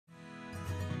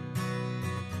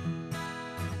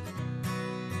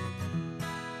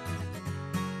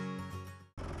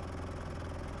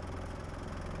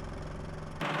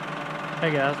Hey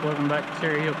guys, welcome back to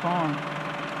Cherry Hill Farm.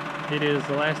 It is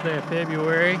the last day of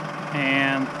February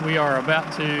and we are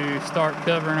about to start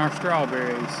covering our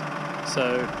strawberries.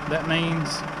 So that means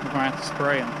we're going to have to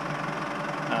spray them.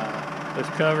 Those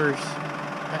covers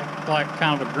act like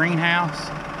kind of a greenhouse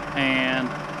and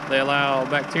they allow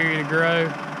bacteria to grow,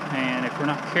 and if we're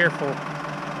not careful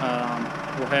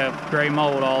we'll have gray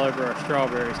mold all over our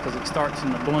strawberries because it starts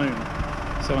in the bloom.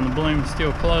 So when the bloom is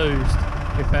still closed,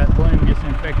 if that bloom gets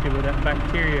infected with that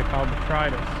bacteria called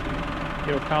detritus,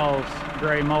 it'll cause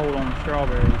gray mold on the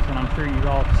strawberries. And I'm sure you've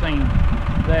all seen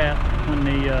that when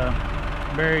the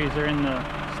berries are in the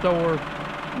store.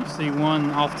 You see one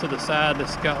off to the side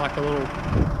that's got like a little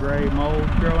gray mold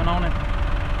growing on it.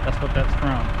 That's what that's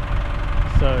from.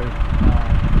 So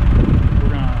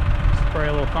we're going to spray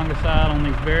a little fungicide on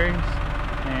these berries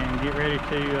and get ready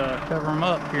to cover them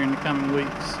up here in the coming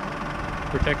weeks.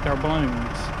 Protect our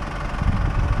blooms.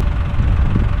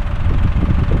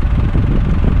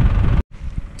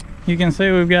 You can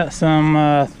see we've got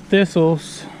some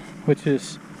thistles, which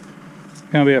is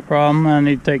going to be a problem I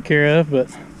need to take care of, but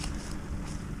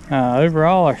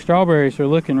overall our strawberries are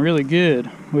looking really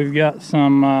good. We've got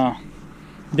some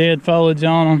dead foliage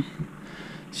on them.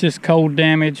 It's just cold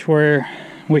damage where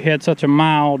we had such a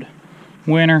mild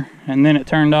winter and then it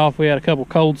turned off. We had a couple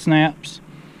cold snaps,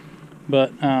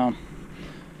 but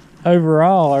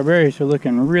overall our berries are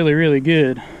looking really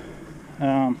good.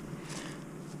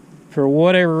 For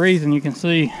whatever reason, you can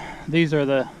see these are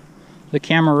the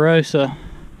Camarosa,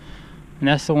 and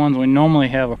that's the ones we normally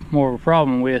have more of a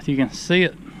problem with. You can see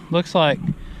it looks like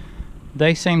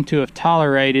they seem to have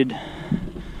tolerated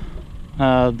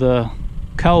the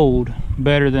cold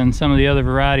better than some of the other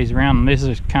varieties around them. This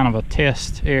is kind of a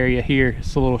test area here.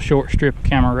 It's a little short strip of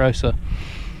Camarosa,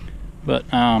 but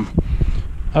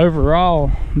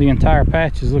overall the entire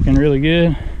patch is looking really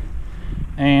good,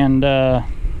 and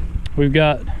we've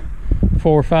got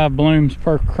 4 or 5 blooms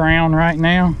per crown right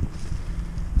now.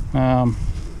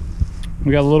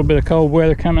 We got a little bit of cold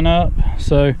weather coming up,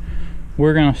 so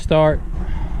we're going to start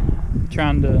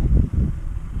trying to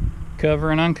cover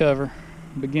and uncover,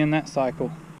 begin that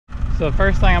cycle. So the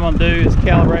first thing I'm going to do is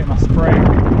calibrate my sprayer.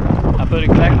 I put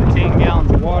exactly 10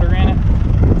 gallons of water in it,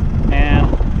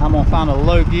 and I'm going to find a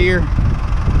low gear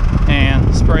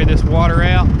and spray this water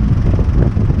out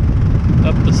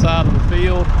up the side of the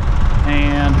field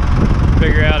and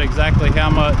figure out exactly how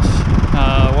much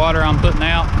water I'm putting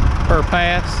out per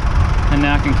pass, and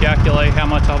then I can calculate how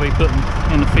much I'll be putting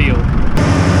in the field.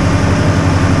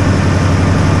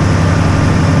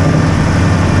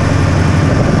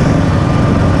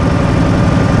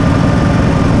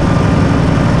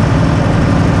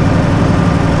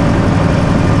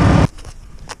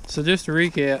 So just to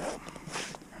recap,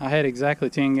 I had exactly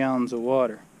 10 gallons of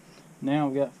water. Now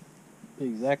we've got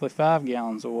exactly 5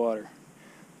 gallons of water.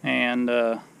 And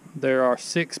there are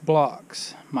 6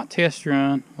 blocks. My test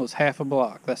run was half a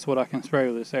block. That's what I can spray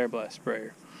with this air blast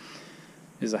sprayer,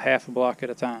 is a half a block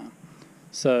at a time.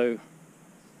 So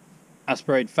I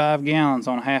sprayed 5 gallons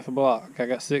on a half a block. I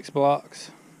got 6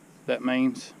 blocks. That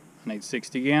means I need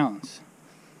 60 gallons.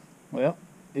 Well,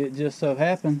 it just so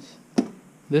happens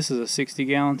this is a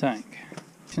 60-gallon tank.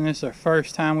 And this is our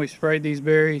first time we sprayed these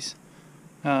berries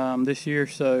this year,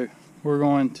 so we're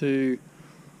going to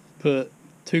put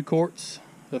 2 quarts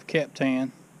of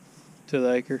Captan to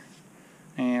the acre,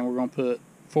 and we're going to put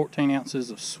 14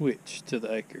 ounces of switch to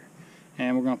the acre,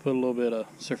 and we're going to put a little bit of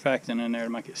surfactant in there to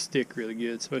make it stick really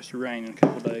good. It's supposed to rain in a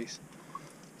couple days,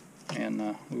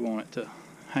 and we want it to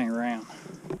hang around.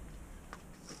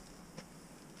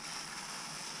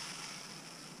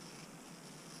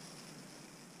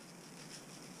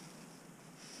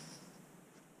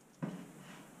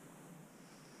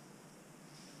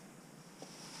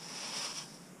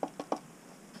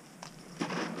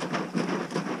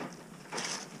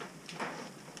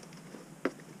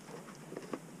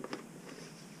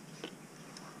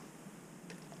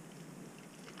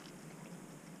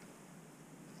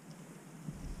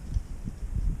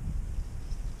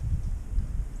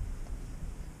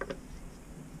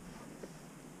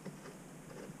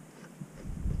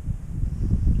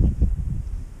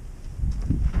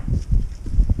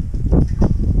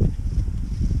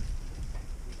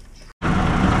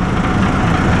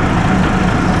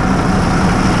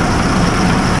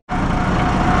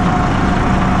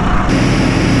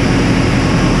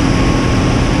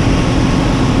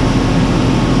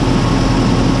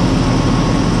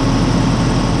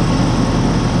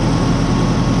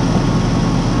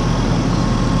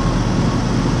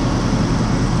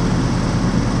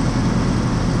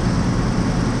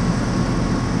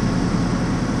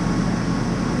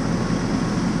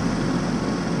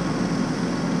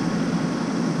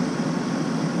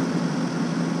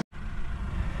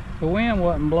 the wind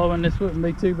wasn't blowing, this wouldn't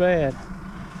be too bad.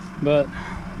 But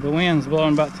the wind's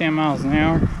blowing about 10 miles an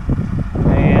hour,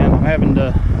 and I'm having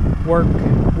to work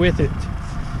with it,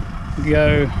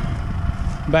 go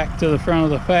back to the front of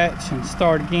the patch and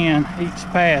start again each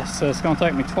pass. So it's going to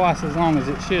take me twice as long as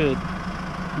it should.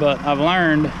 But I've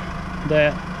learned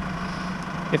that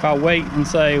if I wait and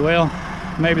say, well,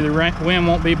 maybe the wind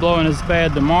won't be blowing as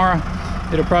bad tomorrow,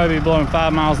 it'll probably be blowing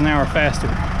 5 miles an hour faster.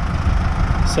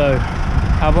 So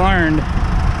I've learned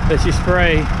that you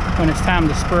spray when it's time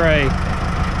to spray,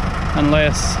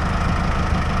 unless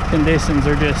conditions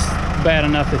are just bad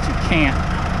enough that you can't.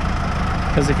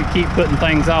 Because if you keep putting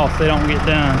things off, they don't get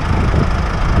done,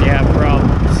 and you have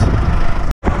problems.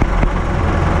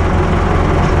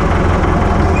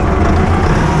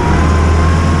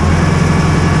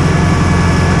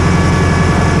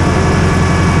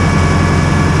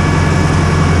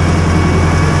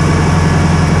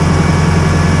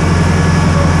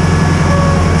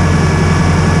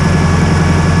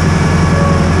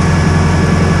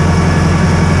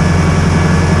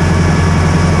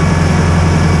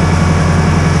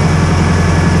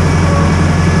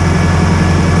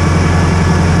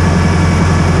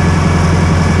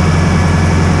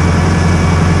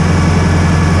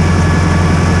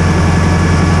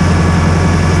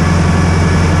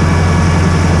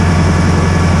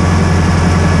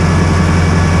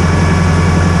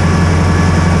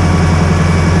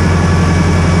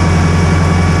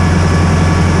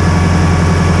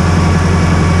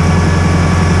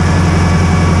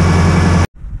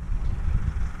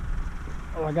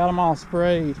 I got them all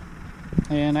sprayed,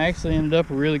 and I actually ended up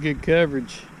with really good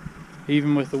coverage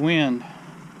even with the wind.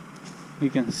 You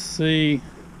can see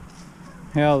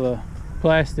how the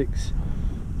plastic's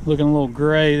looking a little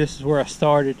gray. This is where I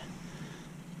started,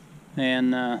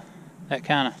 and that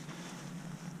kind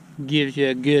of gives you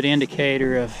a good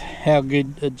indicator of how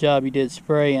good a job you did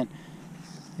spraying,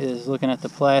 is looking at the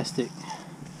plastic.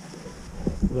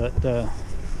 But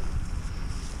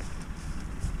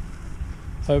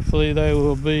hopefully they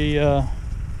will be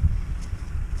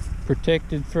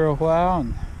protected for a while,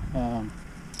 and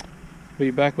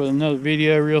be back with another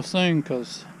video real soon,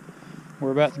 because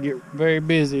we're about to get very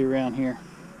busy around here.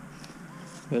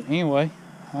 But anyway,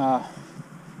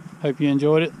 hope you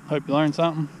enjoyed it, hope you learned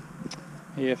something.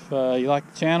 If you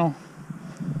like the channel,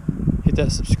 hit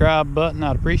that subscribe button,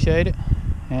 I'd appreciate it,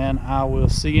 and I will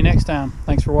see you next time.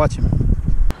 Thanks for watching.